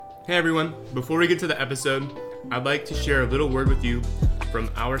Hey everyone, before we get to the episode, I'd like to share a little word with you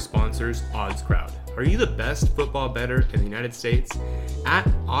from our sponsors, OddsCrowd. Are you the best football bettor in the United States? At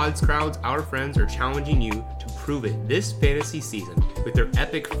OddsCrowd, our friends are challenging you to prove it this fantasy season with their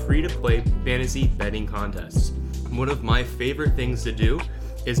epic free-to-play fantasy betting contests. One of my favorite things to do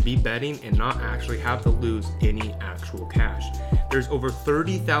is be betting and not actually have to lose any actual cash. There's over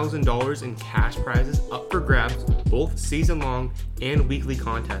 $30,000 in cash prizes up for grabs, both season-long and weekly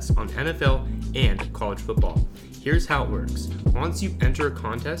contests on NFL and college football. Here's how it works. Once you enter a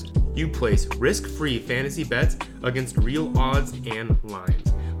contest, you place risk-free fantasy bets against real odds and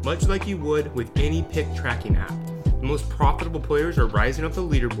lines, much like you would with any pick tracking app. The most profitable players are rising up the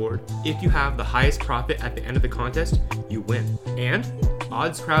leaderboard. If you have the highest profit at the end of the contest, you win. And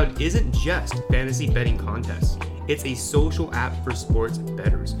OddsCrowd isn't just fantasy betting contests. It's a social app for sports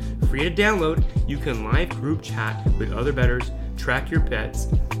bettors. Free to download, you can live group chat with other bettors, track your bets,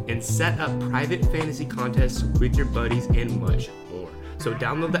 and set up private fantasy contests with your buddies and much more. So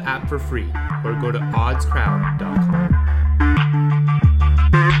download the app for free or go to oddscrowd.com.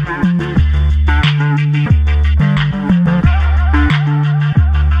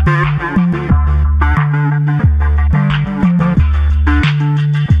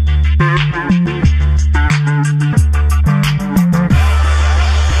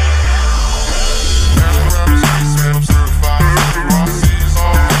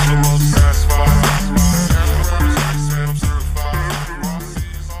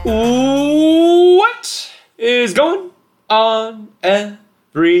 What is going on,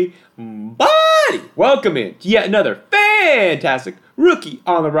 everybody? Welcome in to yet another fantastic Rookie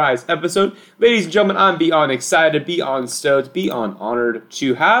on the Rise episode. Ladies and gentlemen, I'm beyond excited, beyond stoked, beyond honored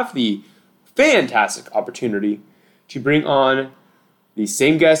to have the fantastic opportunity to bring on the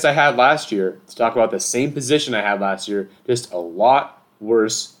same guest I had last year to talk about the same position I had last year, just a lot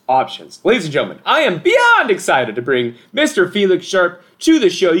worse options. Ladies and gentlemen, I am beyond excited to bring Mr. Felix Sharp to the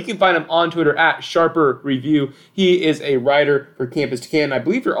show. You can find him on Twitter at Sharper Review. He is a writer for Campus to Can. I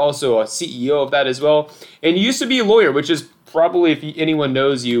believe you're also a CEO of that as well. And you used to be a lawyer, which is probably, if anyone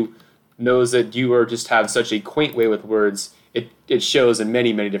knows you, knows that you are just have such a quaint way with words. It shows in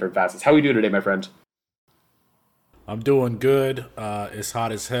many, many different facets. How are you doing today, my friend? I'm doing good. It's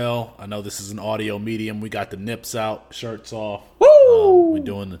hot as hell. I know this is an audio medium. We got the nips out, shirts off.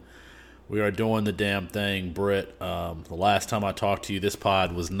 Woo! We are doing the damn thing, Britt. The last time I talked to you, this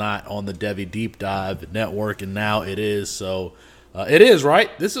pod was not on the Devy Deep Dive Network, and now it is. So it is, right?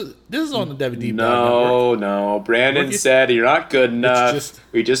 This is on the Devy Deep Dive Network. No. Brandon said you're not good enough.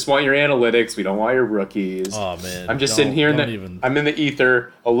 We just want your analytics. We don't want your rookies. Oh man, I'm just sitting here I'm in the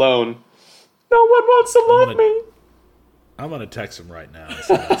ether alone. No one wants to love me. I'm gonna text him right now. And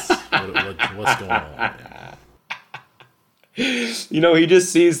see what's going on? Man. You know, he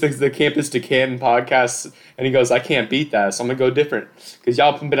just sees the Campus to Canton podcast and he goes, I can't beat that, so I'm going to go different. Because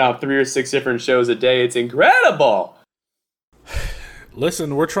y'all pumping out 3 or 6 different shows a day. It's incredible.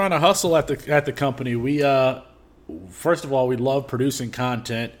 Listen, we're trying to hustle at the company. We first of all, we love producing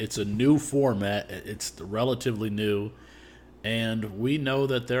content. It's a new format. It's relatively new. And we know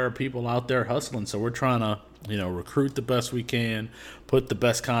that there are people out there hustling, so we're trying to recruit the best we can, put the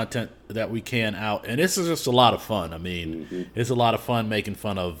best content that we can out. And this is just a lot of fun. I mean, It's a lot of fun making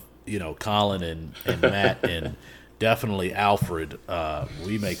fun of, Colin and Matt and definitely Alfred.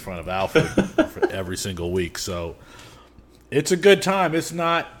 We make fun of Alfred for every single week. So it's a good time. It's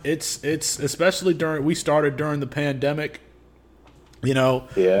especially we started during the pandemic. We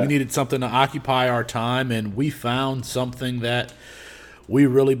needed something to occupy our time, and we found something that we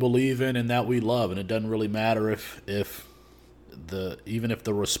really believe in and that we love. And it doesn't really matter even if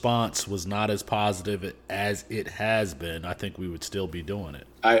the response was not as positive as it has been. I think we would still be doing it.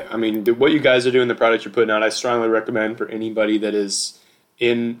 I mean, what you guys are doing, the product you're putting out, I strongly recommend for anybody that is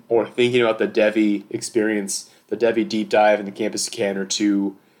in or thinking about the Devy experience, the Devy Deep Dive and the Campus Can are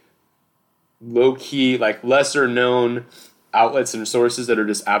two low-key, lesser known outlets and sources that are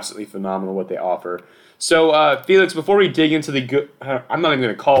just absolutely phenomenal what they offer. So, Felix, before we dig into the good, I'm not even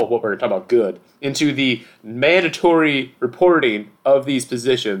going to call what we're going to talk about good, into the mandatory reporting of these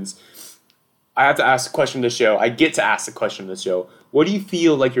positions, I have to ask a question to the show. I get to ask the question to the show. What do you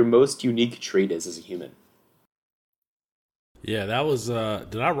feel like your most unique trait is as a human? Yeah, that was.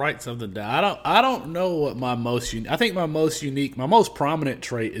 Did I write something down? I don't know what my most unique. I think my most prominent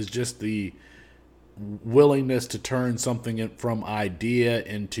trait is just the willingness to turn something from idea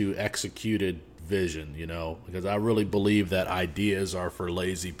into executed vision, because I really believe that ideas are for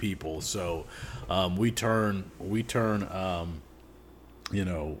lazy people. So we turn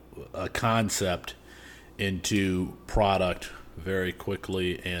a concept into product very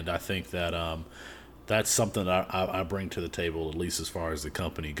quickly, and I think that that's something that I bring to the table, at least as far as the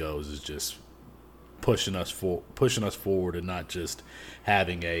company goes, is just pushing us forward, and not just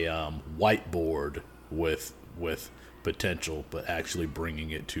having a whiteboard with potential, but actually bringing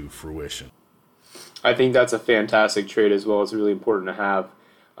it to fruition. I think that's a fantastic trait as well. It's really important to have,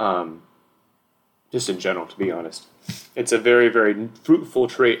 just in general, to be honest. It's a very, very fruitful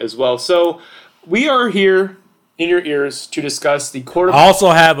trait as well. So we are here in your ears to discuss the quarterback. I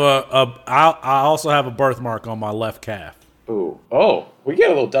also have a birthmark on my left calf. Oh, we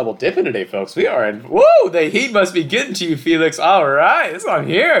get a little double dipping today, folks. We are in. Whoa, the heat must be getting to you, Felix. All right, that's why I'm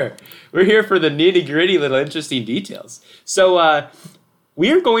here. We're here for the nitty gritty, little interesting details. So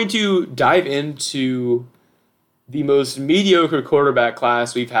we are going to dive into the most mediocre quarterback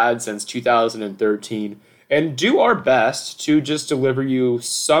class we've had since 2013 and do our best to just deliver you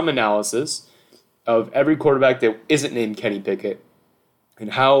some analysis of every quarterback that isn't named Kenny Pickett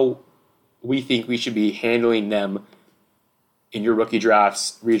and how we think we should be handling them in your rookie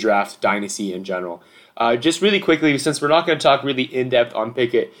drafts, redraft, dynasty in general. Just really quickly, since we're not going to talk really in-depth on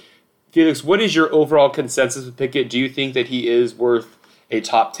Pickett, Felix, what is your overall consensus with Pickett? Do you think that he is worth a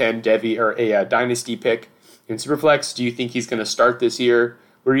top 10 Devy or a dynasty pick in Superflex? Do you think he's going to start this year?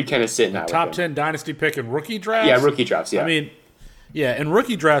 Where are you kind of sitting at? Top 10 dynasty pick in rookie drafts? Yeah, rookie drafts, yeah. I mean, yeah, in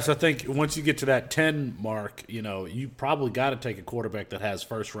rookie drafts, I think once you get to that 10 mark, you probably got to take a quarterback that has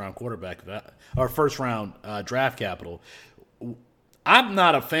first-round draft capital. I'm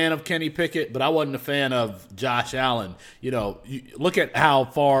not a fan of Kenny Pickett, but I wasn't a fan of Josh Allen. You look at how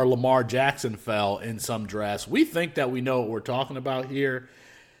far Lamar Jackson fell in some drafts. We think that we know what we're talking about here,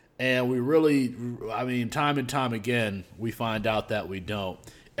 and we really, time and time again, we find out that we don't.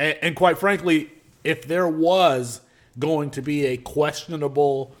 And quite frankly, if there was going to be a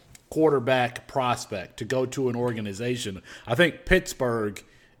questionable quarterback prospect to go to an organization, I think Pittsburgh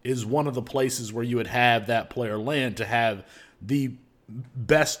is one of the places where you would have that player land to have the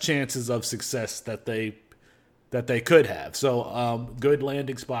best chances of success that they could have. So good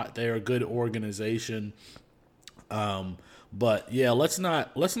landing spot there, good organization. But yeah, let's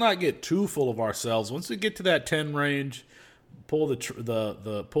not get too full of ourselves. Once we get to that 10 range, pull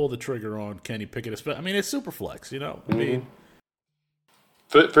the trigger on Kenny Pickett. I mean, it's super flex, I mean,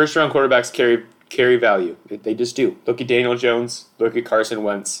 first round quarterbacks carry value. They just do. Look at Daniel Jones. Look at Carson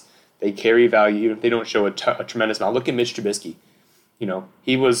Wentz. They carry value even if they don't show a tremendous amount. Look at Mitch Trubisky.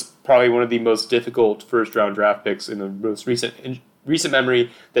 He was probably one of the most difficult first-round draft picks in the most recent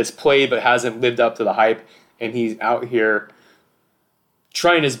memory that's played but hasn't lived up to the hype, and he's out here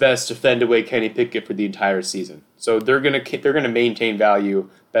trying his best to fend away Kenny Pickett for the entire season. So they're gonna maintain value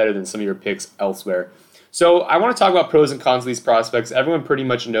better than some of your picks elsewhere. So I want to talk about pros and cons of these prospects. Everyone pretty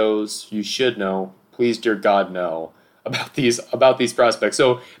much knows. You should know. Please, dear God, know about these prospects.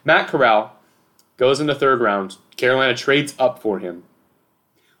 So Matt Corral goes in the third round. Carolina trades up for him.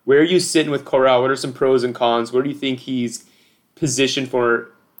 Where are you sitting with Corral? What are some pros and cons? Where do you think he's positioned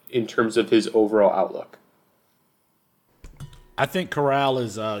for in terms of his overall outlook? I think Corral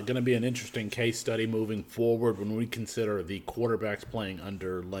is going to be an interesting case study moving forward when we consider the quarterbacks playing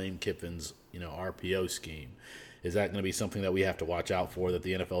under Lane Kiffin's RPO scheme. Is that going to be something that we have to watch out for, that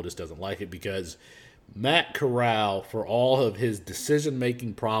the NFL just doesn't like it? Because Matt Corral, for all of his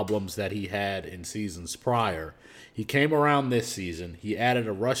decision-making problems that he had in seasons prior, he came around this season. He added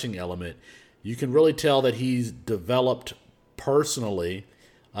a rushing element. You can really tell that he's developed personally.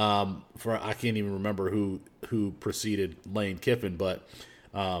 I can't even remember who preceded Lane Kiffin, but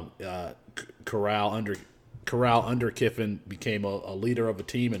Corral under Kiffin became a leader of a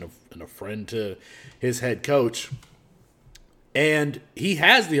team and a friend to his head coach. And he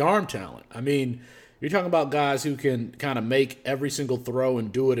has the arm talent. I mean, you're talking about guys who can kind of make every single throw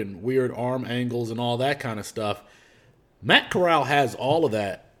and do it in weird arm angles and all that kind of stuff. Matt Corral has all of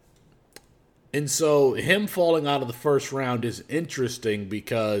that. And so him falling out of the first round is interesting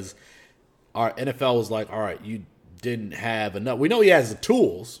because our NFL was like, all right, you didn't have enough. We know he has the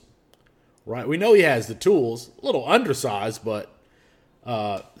tools, right? We know he has the tools. A little undersized, but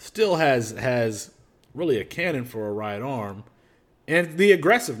still has really a cannon for a right arm. And the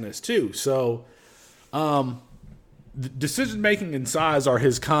aggressiveness, too. So decision-making and size are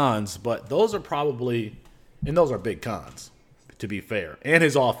his cons, but those are probably – and those are big cons, to be fair. And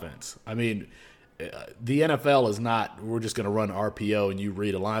his offense. I mean, the NFL is not, we're just going to run RPO and you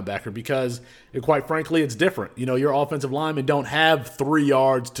read a linebacker because, quite frankly, it's different. Your offensive linemen don't have 3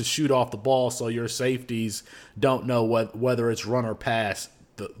 yards to shoot off the ball, so your safeties don't know whether it's run or pass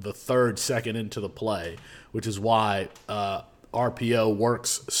the third second into the play, which is why RPO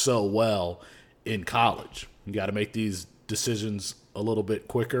works so well in college. You got to make these decisions a little bit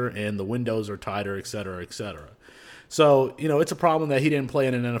quicker, and the windows are tighter, et cetera, et cetera. So, it's a problem that he didn't play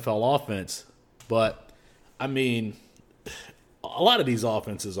in an NFL offense. But, I mean, a lot of these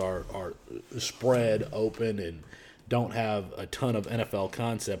offenses are spread open and don't have a ton of NFL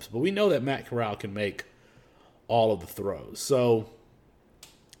concepts. But we know that Matt Corral can make all of the throws. So,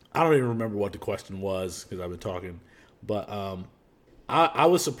 I don't even remember what the question was because I've been talking. But I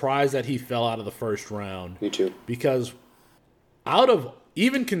was surprised that he fell out of the first round. Me too. Because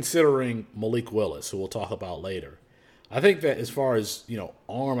even considering Malik Willis, who we'll talk about later, I think that as far as,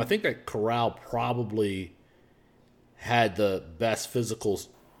 arm, I think that Corral probably had the best physical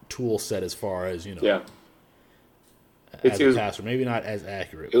tool set as far as, as a passer. Maybe not as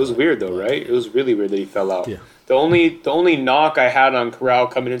accurate. It was weird, though, right? It was really weird that he fell out. Yeah. The only knock I had on Corral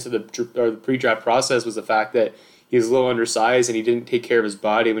coming into the pre-draft process was the fact that he was a little undersized and he didn't take care of his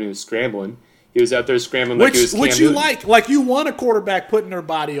body when he was scrambling. He was out there scrambling like he was Cam Newton. Like you want a quarterback putting their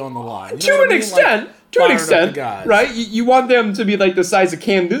body on the line. To an extent, right? You want them to be like the size of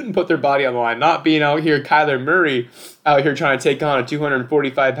Cam Newton, put their body on the line, not being out here Kyler Murray out here trying to take on a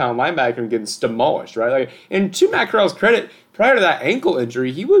 245-pound linebacker and getting demolished, right? And to Matt Corral's credit, prior to that ankle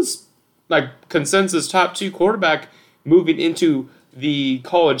injury, he was like consensus top 2 quarterback moving into the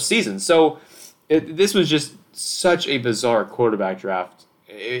college season. So this was just such a bizarre quarterback draft.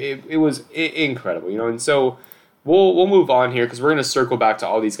 It was incredible, and so we'll move on here because we're going to circle back to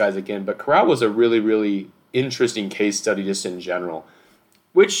all these guys again. But Corral was a really, really interesting case study just in general,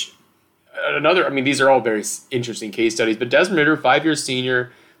 which these are all very interesting case studies. But Desmond Ridder, 5-year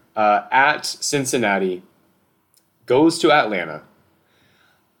senior at Cincinnati, goes to Atlanta.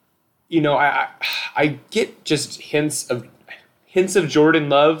 I get just hints of Jordan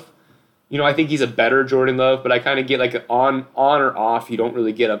Love. I think he's a better Jordan Love, but I kind of get like on or off. You don't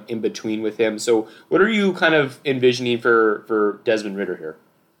really get up in between with him. So what are you kind of envisioning for Desmond Ridder here?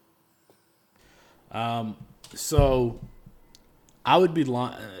 So I would be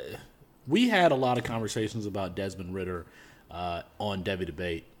we had a lot of conversations about Desmond Ridder on Devy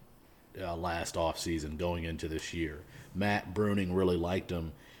Debate last offseason going into this year. Matt Bruning really liked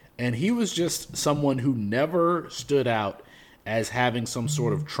him, and he was just someone who never stood out as having some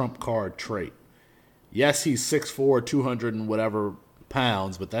sort of trump card trait. Yes, he's 6'4", 200 and whatever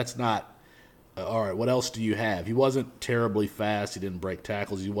pounds, but that's not all right. What else do you have? He wasn't terribly fast. He didn't break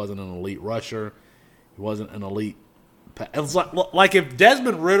tackles. He wasn't an elite rusher. He wasn't an elite. It was like if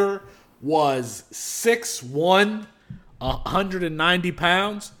Desmond Ridder was 6'1", 190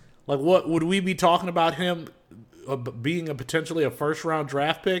 pounds, like what would we be talking about him being potentially a first-round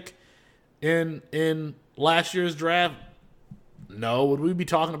draft pick in last year's draft? No. Would we be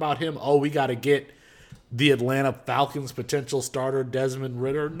talking about him? Oh, we got to get the Atlanta Falcons potential starter Desmond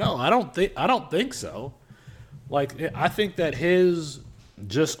Ridder? No, I don't think so. Like, I think that his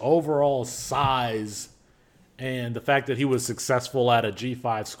just overall size and the fact that he was successful at a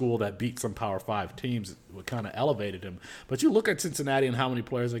G5 school that beat some Power 5 teams what kind of elevated him. But you look at Cincinnati and how many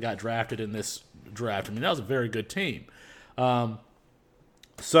players they got drafted in this draft. I mean, that was a very good team.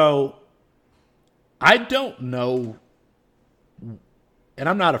 So I don't know. And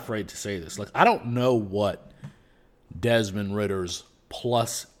I'm not afraid to say this. Like, I don't know what Desmond Ridder's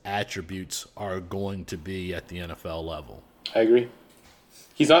plus attributes are going to be at the NFL level. I agree.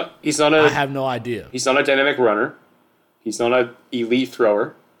 I have no idea. He's not a dynamic runner. He's not an elite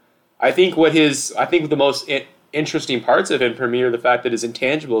thrower. I think the most interesting parts of him for me are the fact that his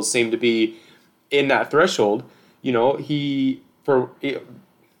intangibles seem to be in that threshold. I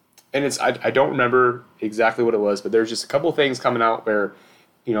don't remember exactly what it was, but there's just a couple things coming out where,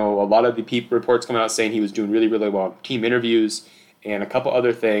 a lot of the reports coming out saying he was doing really, really well in team interviews and a couple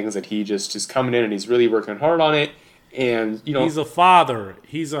other things that he just is coming in and he's really working hard on it. And, he's a father.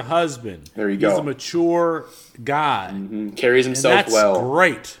 He's a husband. There you go. He's a mature guy. Mm-hmm. Carries himself that's well. That's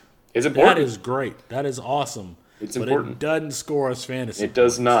great. It's important. That is great. That is awesome. It's important. It doesn't score us fantasy It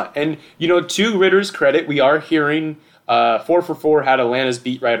does not. And, to Ridder's credit, we are hearing 4for4 had Atlanta's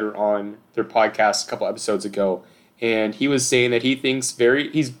beat writer on their podcast a couple episodes ago, and he was saying that he thinks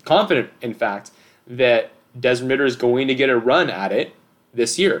he's confident, in fact, that Desmond Ridder is going to get a run at it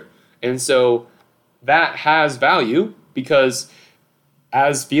this year. And so that has value because,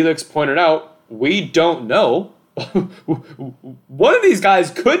 as Felix pointed out, we don't know. One of these guys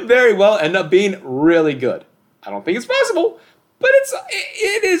could very well end up being really good. I don't think it's possible, but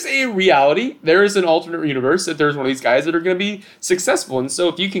it is a reality. There is an alternate universe that there's one of these guys that are going to be successful. And so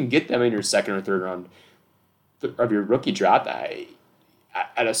if you can get them in your second or third round of your rookie draft,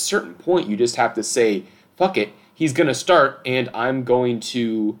 at a certain point, you just have to say, fuck it, he's going to start, and I'm going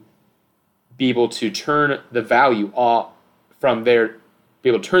to be able to turn the value from there, be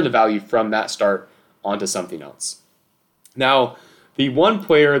able to turn the value from that start onto something else. Now, the one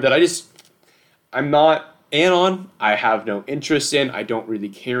player that I'm not in on, I have no interest in, I don't really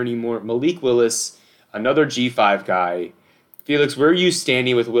care anymore, Malik Willis, another G5 guy. Felix, where are you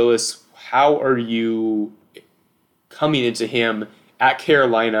standing with Willis? How are you coming into him at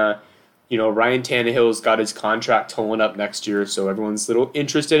Carolina? Ryan Tannehill's got his contract tolling up next year, so everyone's a little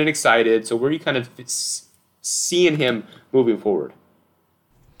interested and excited. So where are you kind of seeing him moving forward?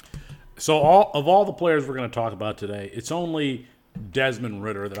 So all the players we're going to talk about today, it's only Desmond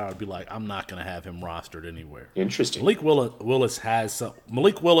Ridder that I would be like, I'm not going to have him rostered anywhere. Interesting. Malik Willis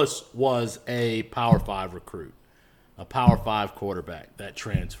was a Power 5 recruit, a Power 5 quarterback that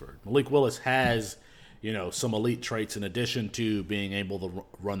transferred. Malik Willis has, some elite traits in addition to being able to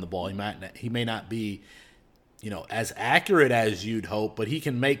run the ball. He may not be, as accurate as you'd hope, but he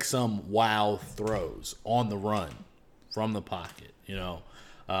can make some wow throws on the run from the pocket.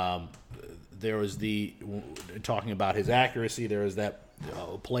 There was talking about his accuracy. There was that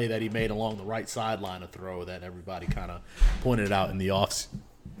play that he made along the right sideline, a throw that everybody kind of pointed out in the off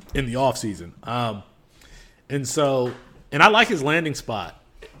season. And I like his landing spot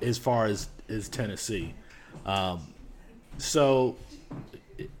as far as Tennessee. The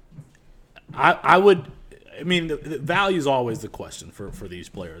value is always the question for these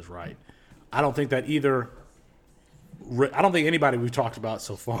players, right? I don't think anybody we've talked about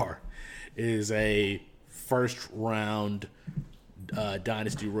so far is a first round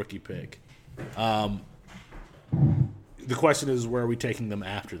dynasty rookie pick. The question is, where are we taking them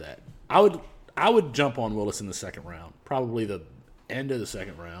after that? I would jump on Willis in the second round, probably the end of the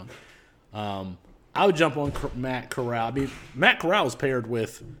second round. I would jump on Matt Corral. Matt Corral is paired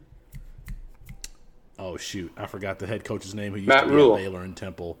with, I forgot the head coach's name who used to be at Baylor and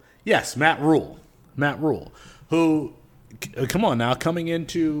Temple. Yes, Matt Rule. Who, come on now, coming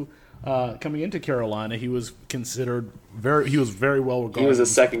into Carolina, he was considered very well regarded. He was a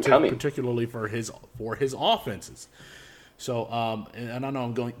second coming, particularly for his offenses. So, and I know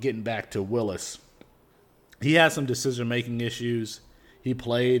I'm getting back to Willis. He has some decision-making issues. He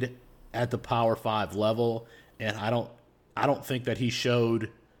played at the Power 5 level, and I don't think that he showed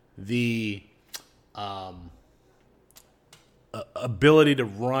the ability to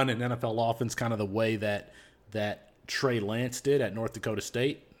run an NFL offense kind of the way that Trey Lance did at North Dakota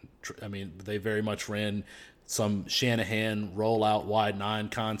State. They very much ran some Shanahan rollout wide 9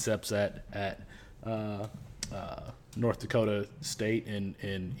 concepts at North Dakota State,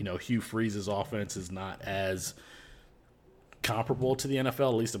 and Hugh Freeze's offense is not as comparable to the NFL,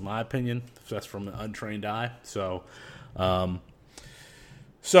 at least in my opinion. That's from an untrained eye. But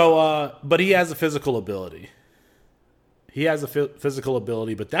he has a physical ability.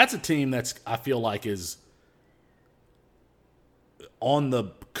 But that's a team I feel like is on the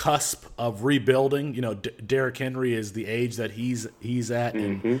cusp of rebuilding. Derrick Henry is the age that he's at,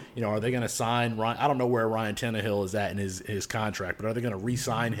 and are they going to sign Ryan? I don't know where Ryan Tannehill is at in his contract, but are they going to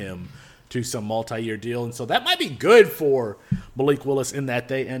re-sign him to some multi-year deal? And so that might be good for Malik Willis in that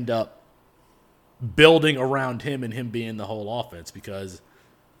they end up building around him and him being the whole offense, because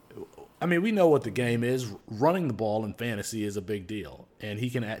we know what the game is. Running the ball in fantasy is a big deal, and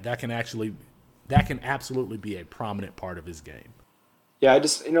that can absolutely be a prominent part of his game. Yeah,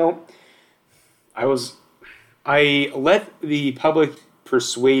 I let the public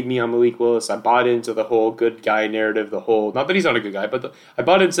persuade me on Malik Willis. I bought into the whole good guy narrative, not that he's not a good guy, but I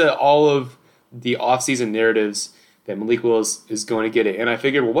bought into all of the offseason narratives that Malik Willis is going to get it. And I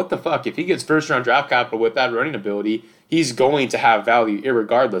figured, well, what the fuck? If he gets first-round draft capital with that running ability, he's going to have value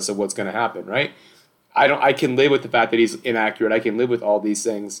irregardless of what's going to happen, right? I can live with the fact that he's inaccurate. I can live with all these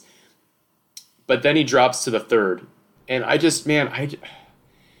things. But then he drops to the third. And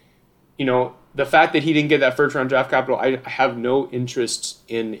the fact that he didn't get that first-round draft capital, I have no interest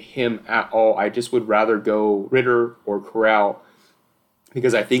in him at all. I just would rather go Ridder or Corral,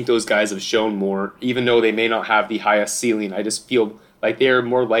 because I think those guys have shown more. Even though they may not have the highest ceiling, I just feel like they're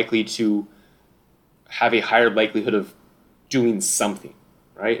more likely to have a higher likelihood of doing something,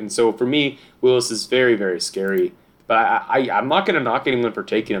 right? And so for me, Willis is very, very scary. But I'm not going to knock anyone for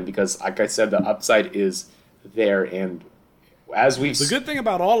taking him, because, like I said, the upside is there. And the good thing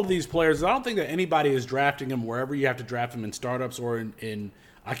about all of these players is I don't think that anybody is drafting them wherever you have to draft them in startups or in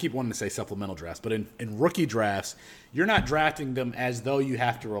I keep wanting to say supplemental drafts, but in rookie drafts, you're not drafting them as though you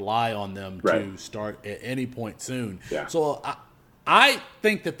have to rely on them to start at any point soon. Yeah. So I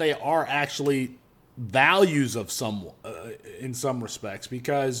think that they are actually values of some in some respects,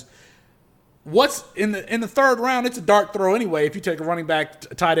 because what's in the third round? It's a dart throw anyway. If you take a running back,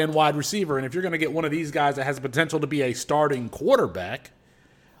 tight end, wide receiver, and if you're going to get one of these guys that has the potential to be a starting quarterback,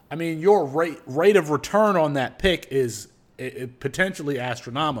 I mean, your rate of return on that pick is potentially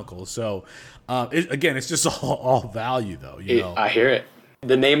astronomical. So, again, it's just all value, though. I hear it.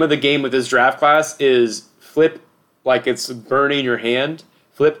 The name of the game with this draft class is flip like it's burning your hand.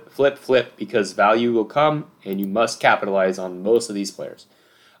 Flip, flip, flip, because value will come, and you must capitalize on most of these players.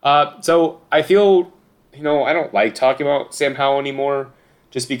 So I feel, I don't like talking about Sam Howell anymore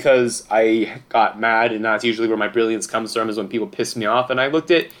just because I got mad, and that's usually where my brilliance comes from, is when people piss me off. And I looked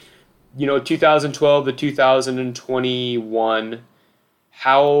at, 2012 to 2021,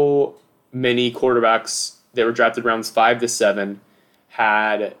 how many quarterbacks that were drafted rounds 5 to 7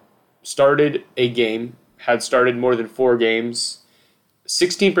 had started a game, had started more than 4 games.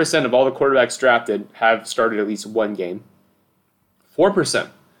 16% of all the quarterbacks drafted have started at least one game. 4%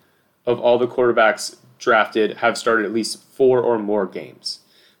 of all the quarterbacks drafted have started at least 4 or more games.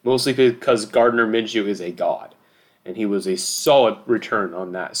 Mostly because Gardner Minshew is a god, and he was a solid return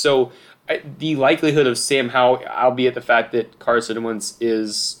on that. So the likelihood of Sam Howell, albeit the fact that Carson Wentz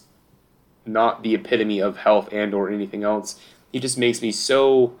is not the epitome of health and or anything else, he just makes me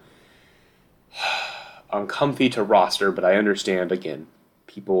so uncomfy to roster, but I understand, again,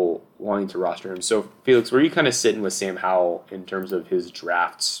 people wanting to roster him. So, Felix, where are you kind of sitting with Sam Howell in terms of his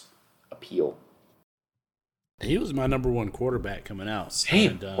draft's appeal? He was my number 1 quarterback coming out.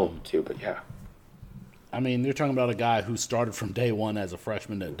 Same. Too, but yeah. I mean, you're talking about a guy who started from day one as a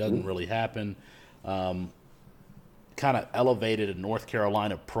freshman. That doesn't really happen. Kind of elevated a North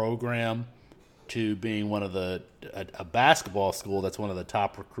Carolina program to being one of a basketball school that's one of the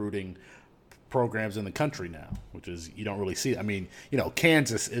top recruiting programs in the country now, which is, you don't really see. I mean,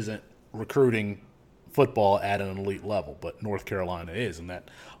 Kansas isn't recruiting football at an elite level, but North Carolina is, and that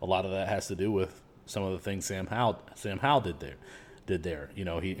a lot of that has to do with some of the things Sam Howell did there.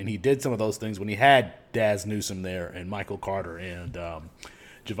 He did some of those things when he had Daz Newsome there and Michael Carter and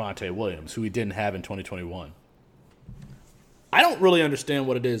Javonte Williams, who he didn't have in 2021. I don't really understand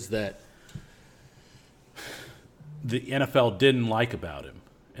what it is that the NFL didn't like about him.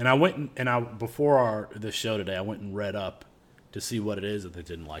 And before this show today, I went and read up to see what it is that they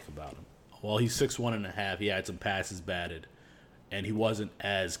didn't like about him. Well, he's 6'1.5". He had some passes batted, and he wasn't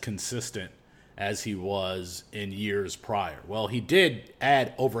as consistent as he was in years prior. Well, he did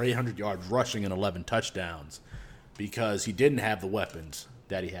add over 800 yards rushing and 11 touchdowns because he didn't have the weapons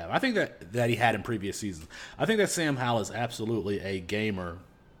that he had. I think that he had in previous seasons. I think that Sam Howell is absolutely a gamer,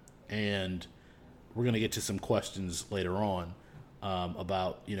 and we're going to get to some questions later on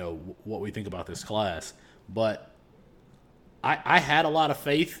about what we think about this class. But I had a lot of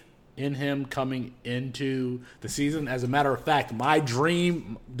faith in him coming into the season. As a matter of fact, my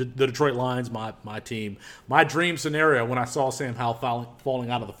dream, the Detroit Lions, my team, my dream scenario when I saw Sam Howell falling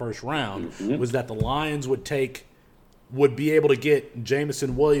out of the first round was that the Lions would be able to get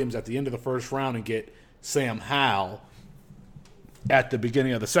Jameson Williams at the end of the first round and get Sam Howell at the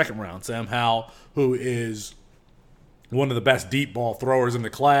beginning of the second round. Sam Howell, who is one of the best deep ball throwers in the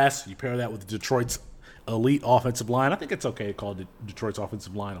class. You pair that with Detroit's elite offensive line. I think it's okay to call Detroit's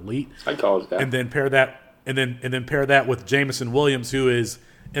offensive line elite. I'd call it that. And then pair that with Jameson Williams, who is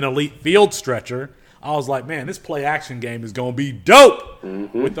an elite field stretcher. I was like, man, this play action game is going to be dope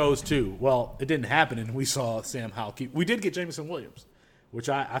with those two. Well, it didn't happen, and we saw Sam Howell we did get Jameson Williams, which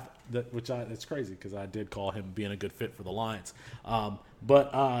it's crazy because I did call him being a good fit for the Lions.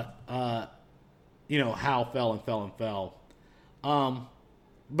 But Howell fell.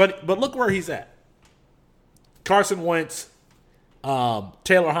 But look where he's at. Carson Wentz, Taylor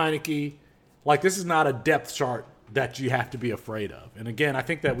Heineke, this is not a depth chart that you have to be afraid of. And again, I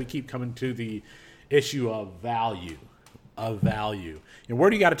think that we keep coming to the issue of value. Where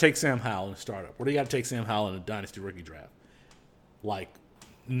do you got to take Sam Howell in a startup? Where do you got to take Sam Howell in a dynasty rookie draft?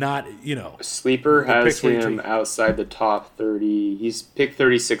 Sleeper has him outside the top 30. He's picked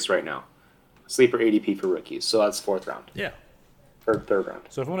 36 right now. Sleeper ADP for rookies, so that's 4th round. Yeah. Or 3rd round.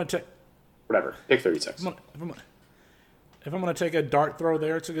 So if I want to take... Whatever. Pick 36. If I'm going to take a dart throw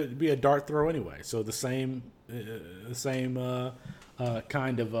there, it's going to be a dart throw anyway. So the same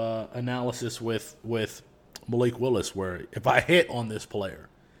kind of analysis with Malik Willis, where if I hit on this player,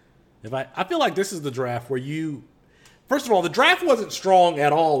 I feel like this is the draft where first of all, the draft wasn't strong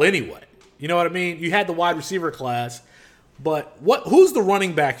at all anyway. You know what I mean? You had the wide receiver class, but who's the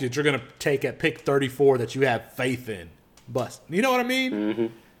running back that you're going to take at pick 34 that you have faith in? Bust. You know what I mean? Mm-hmm.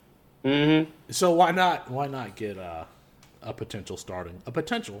 Mm-hmm. So why not get a potential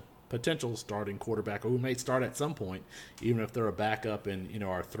potential starting quarterback, or who may start at some point, even if they're a backup and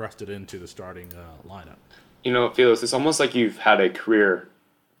are thrusted into the starting lineup. Felix, it's almost like you've had a career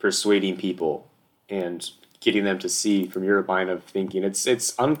persuading people and getting them to see from your line of thinking.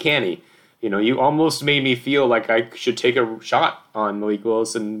 It's uncanny. You almost made me feel like I should take a shot on Malik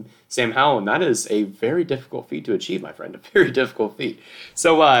Willis and Sam Howell, and that is a very difficult feat to achieve, my friend. A very difficult feat.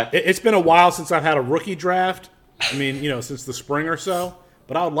 So it's been a while since I've had a rookie draft. I mean, since the spring or so.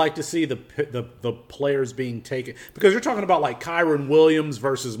 But I would like to see the players being taken, because you're talking about like Kyron Williams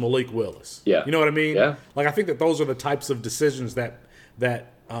versus Malik Willis. Yeah, you know what I mean. Yeah. Like I think that those are the types of decisions that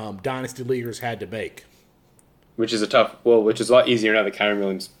dynasty leaguers had to make. Which is a lot easier now that Kyron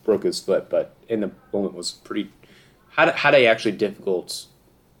Williams broke his foot, but in the moment was had a actually difficult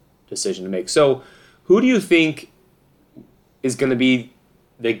decision to make. So, who do you think is going to be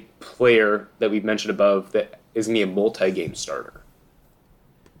the player that we've mentioned above that is going to be a multi-game starter?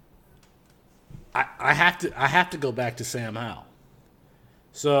 I have to go back to Sam Howell.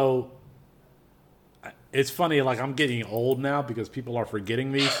 So it's funny, like I'm getting old now because people are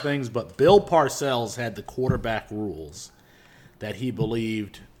forgetting these things, but Bill Parcells had the quarterback rules that he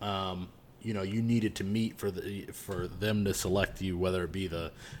believed you needed to meet for them to select you, whether it be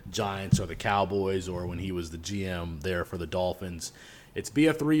the Giants or the Cowboys, or when he was the GM there for the Dolphins. It's be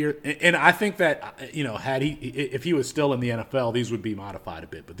a 3-year, and I think that if he was still in the NFL, these would be modified a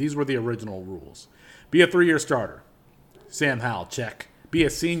bit. But these were the original rules: be a 3-year starter. Sam Howell, check. Be a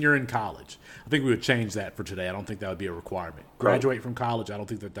senior in college. I think we would change that for today. I don't think that would be a requirement. Graduate from college, I don't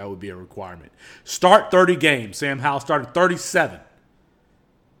think that would be a requirement. Start 30 games. Sam Howell started 37.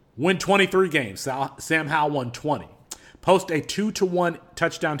 Win 23 games. Sam Howell won 20. Post a 2-to-1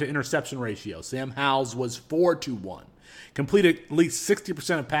 touchdown to interception ratio. Sam Howell's was 4-to-1. Completed at least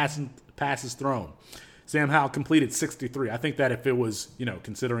 60% of passes thrown. Sam Howell completed 63. I think that if it was,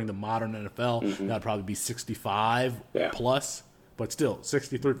 considering the modern NFL, that would probably be 65 plus. But still,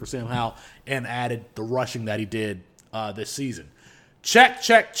 63 for Sam Howell, and added the rushing that he did this season. Check.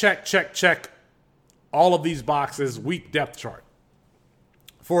 All of these boxes, weak depth chart.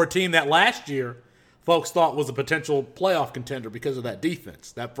 For a team that last year folks thought was a potential playoff contender because of that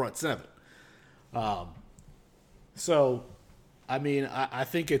defense, that front seven. So, I mean, I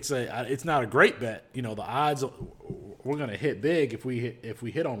think it's not a great bet. The odds we're going to hit big if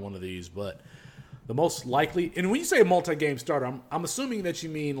we hit on one of these, but the most likely. And when you say a multi-game starter, I'm assuming that you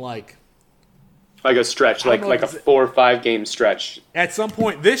mean like a stretch, like a 4 or 5 game stretch at some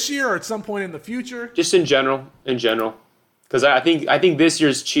point this year or at some point in the future. Just in general, because I think this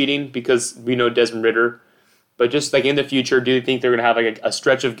year's cheating because we know Desmond Ridder, but just like in the future, do you think they're going to have like a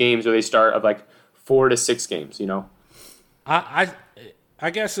stretch of games where they start of like 4 to 6 games? I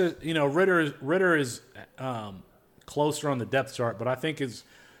guess Ridder is closer on the depth chart, but I think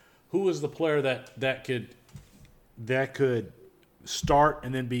who is the player that could start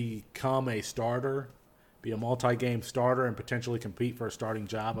and then become a starter, be a multi-game starter, and potentially compete for a starting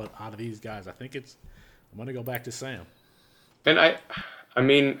job out of these guys. I'm going to go back to Sam. And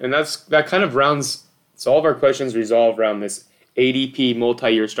that kind of rounds. So all of our questions resolve around this ADP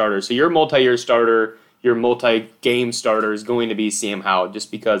multi-year starter. So your multi-year starter, your multi-game starter is going to be Sam Howell,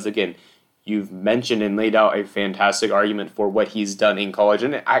 just because, again, you've mentioned and laid out a fantastic argument for what he's done in college.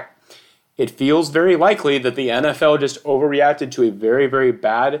 And it feels very likely that the NFL just overreacted to a very, very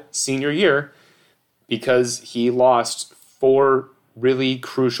bad senior year because he lost 4 really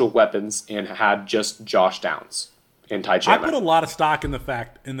crucial weapons and had just Josh Downs and Ty Chandler. I put a lot of stock in the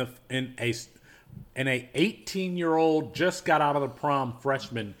fact in a 18-year-old just got out of the prom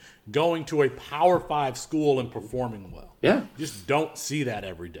freshman going to a Power 5 school and performing well. Yeah. You just don't see that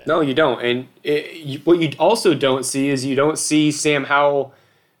every day. No, you don't. And what you also don't see is you don't see Sam Howell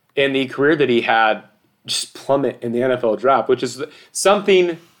in the career that he had just plummet in the NFL draft, which is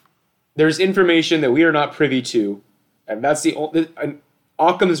something, there's information that we are not privy to. And that's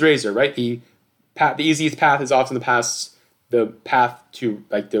Occam's razor, right? The easiest path is often the path to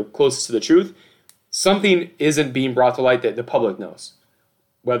like the closest to the truth. Something isn't being brought to light that the public knows,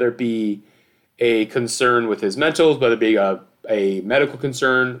 whether it be a concern with his mentals, whether it be a medical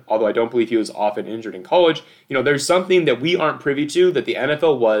concern, although I don't believe he was often injured in college. There's something that we aren't privy to that the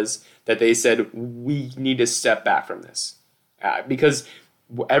NFL was, that they said, we need to step back from this. Because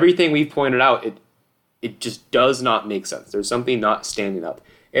everything we've pointed out, it just does not make sense. There's something not standing up.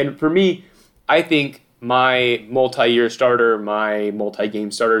 And for me, I think my multi-year starter, my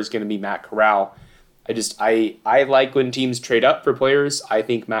multi-game starter is going to be Matt Corral. I like when teams trade up for players. I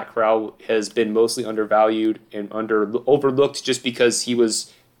think Matt Corral has been mostly undervalued and overlooked just because he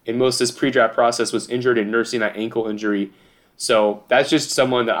was, in most of this pre-draft process, was injured and nursing that ankle injury. So that's just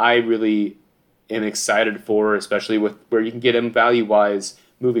someone that I really am excited for, especially with where you can get him value-wise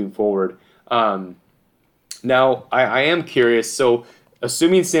moving forward. Now, I am curious. So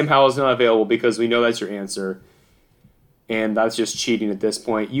assuming Sam Howell is not available, because we know that's your answer, and that's just cheating at this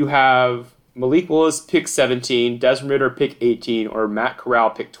point, you have Malik Willis pick 17, Desmond Ridder pick 18, or Matt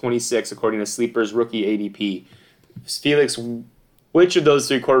Corral pick 26, according to Sleeper's rookie ADP. Felix, which of those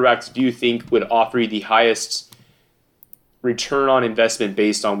three quarterbacks do you think would offer you the highest return on investment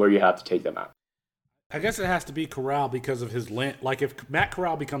based on where you have to take them out? I guess it has to be Corral because of his length. Like, if Matt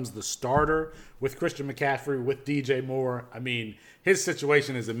Corral becomes the starter with Christian McCaffrey, with DJ Moore, I mean, his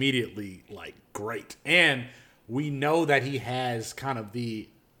situation is immediately, like, great. And we know that he has kind of the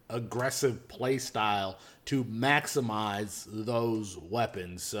aggressive play style to maximize those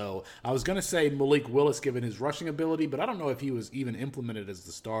weapons. So I was going to say Malik Willis given his rushing ability, but I don't know if he was even implemented as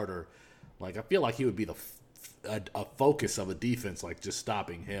the starter. Like, I feel like he would be a focus of a defense, like just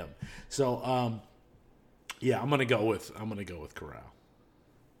stopping him. So, yeah, I'm gonna go with Corral.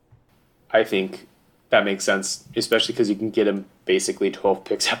 I think that makes sense, especially because you can get him basically 12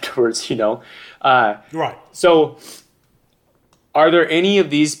 picks afterwards. Right. So, are there any of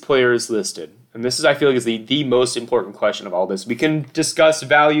these players listed? And this is, I feel like, is the most important question of all this. We can discuss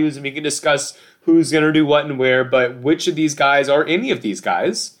values and we can discuss who's gonna do what and where, but which of these guys, or any of these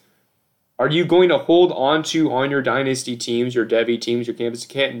guys, are you going to hold on to on your dynasty teams, your Devy teams, your Campus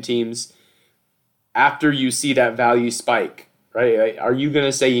Canton teams, after you see that value spike, right? Are you going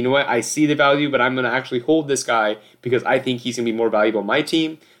to say, you know what, I see the value, but I'm going to actually hold this guy because I think he's going to be more valuable on my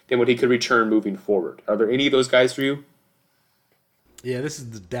team than what he could return moving forward? Are there any of those guys for you? Yeah, this is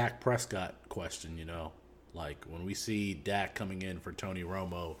the Dak Prescott question, Like, when we see Dak coming in for Tony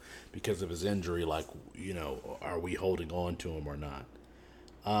Romo because of his injury, like, are we holding on to him or not?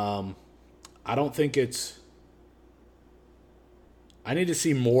 I don't think I need to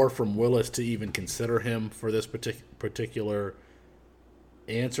see more from Willis to even consider him for this particular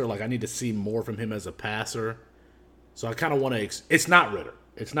answer. Like, I need to see more from him as a passer. So I kind of want to it's not Ridder.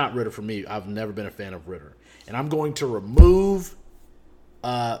 It's not Ridder for me. I've never been a fan of Ridder. And I'm going to remove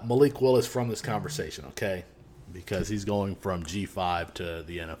Malik Willis from this conversation, okay? Because he's going from G5 to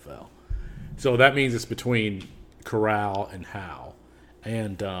the NFL. So that means it's between Corral and Howe.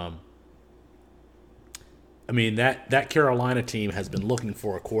 And I mean, that Carolina team has been looking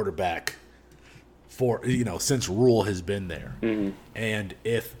for a quarterback for, since Rule has been there. Mm-hmm. And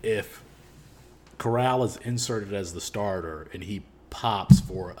if Corral is inserted as the starter and he pops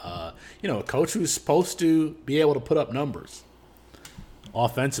for, a coach who's supposed to be able to put up numbers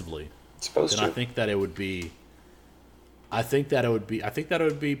offensively, then I think that it would be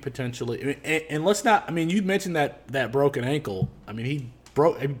potentially, and let's not, I mean, you mentioned that broken ankle. I mean, he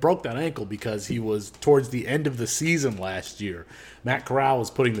broke that ankle because he was towards the end of the season last year. Matt Corral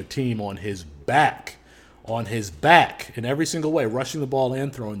was putting the team on his back in every single way, rushing the ball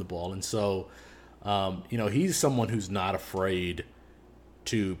and throwing the ball. And so, he's someone who's not afraid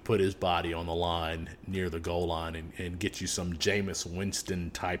to put his body on the line near the goal line and get you some Jameis Winston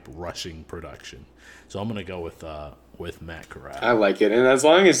type rushing production. So I'm going to go with Matt Corral. I like it. And as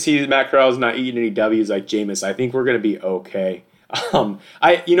long as Matt Corral's not eating any W's like Jameis, I think we're going to be okay.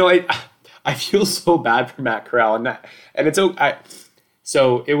 I feel so bad for Matt Corral and it's okay.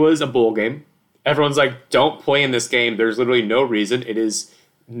 So it was a bowl game. Everyone's like, don't play in this game. There's literally no reason.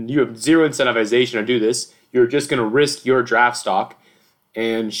 You have zero incentivization to do this. You're just going to risk your draft stock.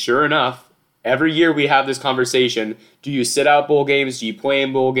 And sure enough, every year we have this conversation. Do you sit out bowl games? Do you play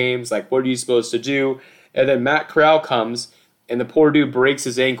in bowl games? Like, what are you supposed to do? And then Matt Corral comes and the poor dude breaks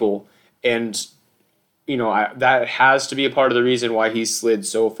his ankle, and that has to be a part of the reason why he slid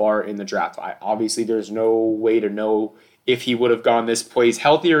so far in the draft. Obviously, there's no way to know if he would have gone this place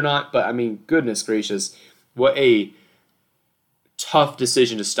healthy or not, but I mean, goodness gracious, what a tough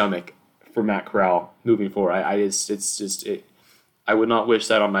decision to stomach for Matt Corral moving forward. I would not wish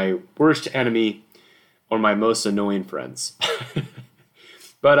that on my worst enemy or my most annoying friends.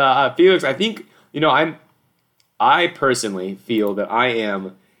 But Felix, I think, I personally feel that I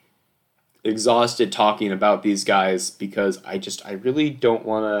am exhausted talking about these guys because I really don't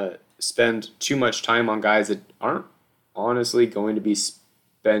want to spend too much time on guys that aren't honestly going to be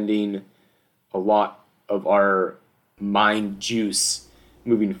spending a lot of our mind juice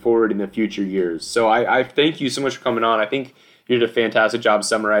moving forward in the future years. So I thank you so much for coming on. I think you did a fantastic job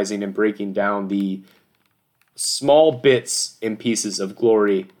summarizing and breaking down the small bits and pieces of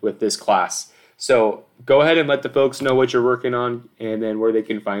glory with this class. So go ahead and let the folks know what you're working on and then where they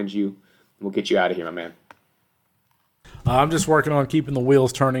can find you. We'll get you out of here, my man. I'm just working on keeping the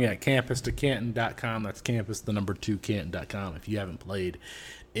wheels turning at campus2canton.com. That's campus, the number 2, canton.com. If you haven't played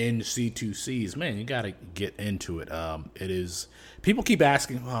in C2Cs, man, you got to get into it. It is, people keep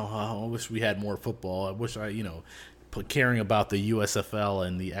asking, oh, I wish we had more football. I wish caring about the USFL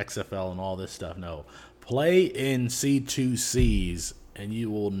and the XFL and all this stuff. No, play in C2Cs and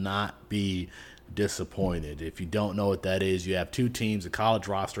you will not be disappointed. If you don't know what that is, you have 2 teams, a college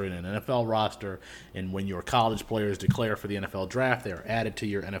roster and an NFL roster, and when your college players declare for the NFL draft, they are added to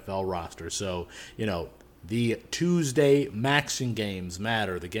your NFL roster. So, the Tuesday maxing games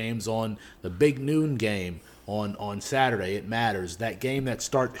matter. The games on the big noon game on Saturday, it matters. That game that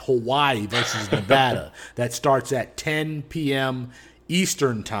starts Hawaii versus Nevada, that starts at 10 p.m.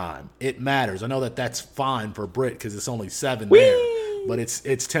 Eastern time, it matters. I know that's fine for Brit because it's only 7 there. But it's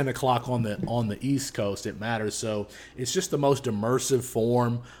 10 o'clock on the East Coast. It matters. So it's just the most immersive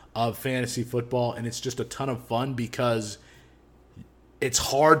form of fantasy football, and it's just a ton of fun because it's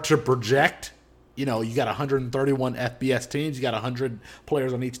hard to project. You got 131 FBS teams. You got 100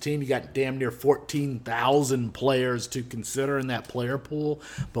 players on each team. You got damn near 14,000 players to consider in that player pool.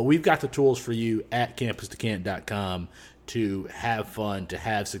 But we've got the tools for you at campus2canton.com to have fun, to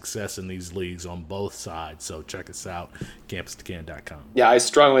have success in these leagues on both sides. So check us out, campus2canton.com. Yeah, I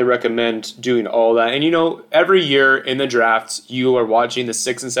strongly recommend doing all that. And every year in the drafts, you are watching the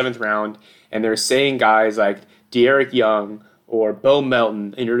 6th and 7th round, and they're saying guys like De'Aaron Young or Bo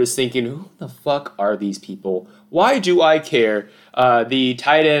Melton, and you're just thinking, who the fuck are these people? Why do I care? The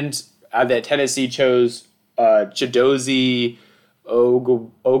tight end that Tennessee chose, Chidozie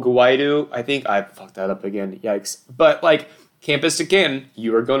Ogwaidu. I think I fucked that up again. Yikes. But Campus to Canton,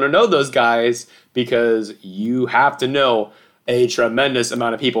 you are going to know those guys because you have to know a tremendous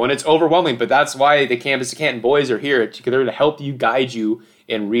amount of people. And it's overwhelming, but that's why the Campus to Canton boys are here. They're to help you, guide you,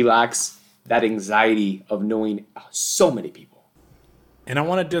 and relax that anxiety of knowing so many people. And I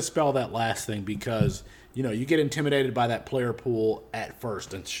want to dispel that last thing because, you get intimidated by that player pool at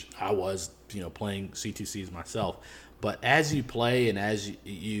first. And I was, playing C2Cs myself. But as you play and as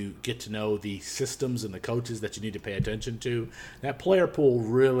you get to know the systems and the coaches that you need to pay attention to, that player pool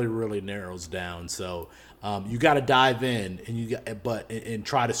really, really narrows down. So you got to dive in and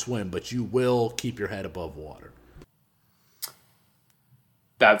try to swim, but you will keep your head above water.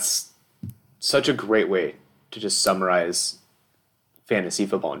 That's such a great way to just summarize fantasy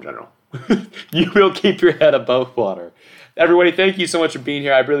football in general. You will keep your head above water. Everybody, thank you so much for being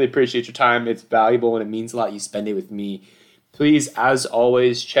here. I really appreciate your time. It's valuable and it means a lot you spend it with me. Please, as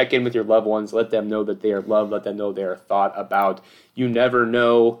always, check in with your loved ones. Let them know that they are loved. Let them know they are thought about. You never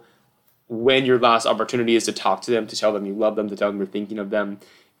know when your last opportunity is to talk to them, to tell them you love them, to tell them you're thinking of them.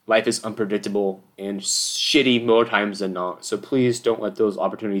 Life is unpredictable and shitty more times than not. So please don't let those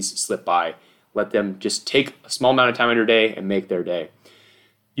opportunities slip by. Let them just take a small amount of time in your day and make their day.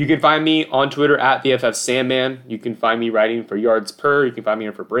 You can find me on Twitter at the FF Sandman. You can find me writing for Yards Per. You can find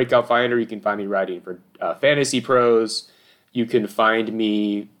me for Breakout Finder. You can find me writing for Fantasy Pros. You can find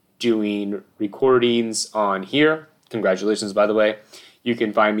me doing recordings on here. Congratulations, by the way. You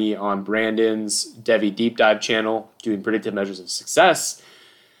can find me on Brandon's Devi Deep Dive channel doing predictive measures of success.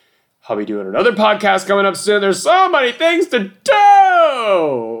 I'll be doing another podcast coming up soon. There's so many things to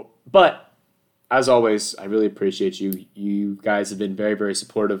do! But as always, I really appreciate you. You guys have been very, very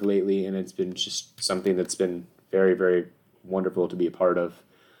supportive lately, and it's been just something that's been very, very wonderful to be a part of.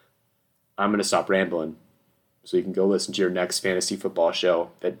 I'm going to stop rambling so you can go listen to your next fantasy football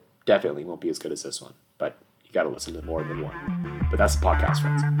show that definitely won't be as good as this one, but you got to listen to more than one. But that's the podcast,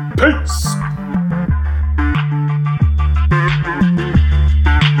 friends. Peace!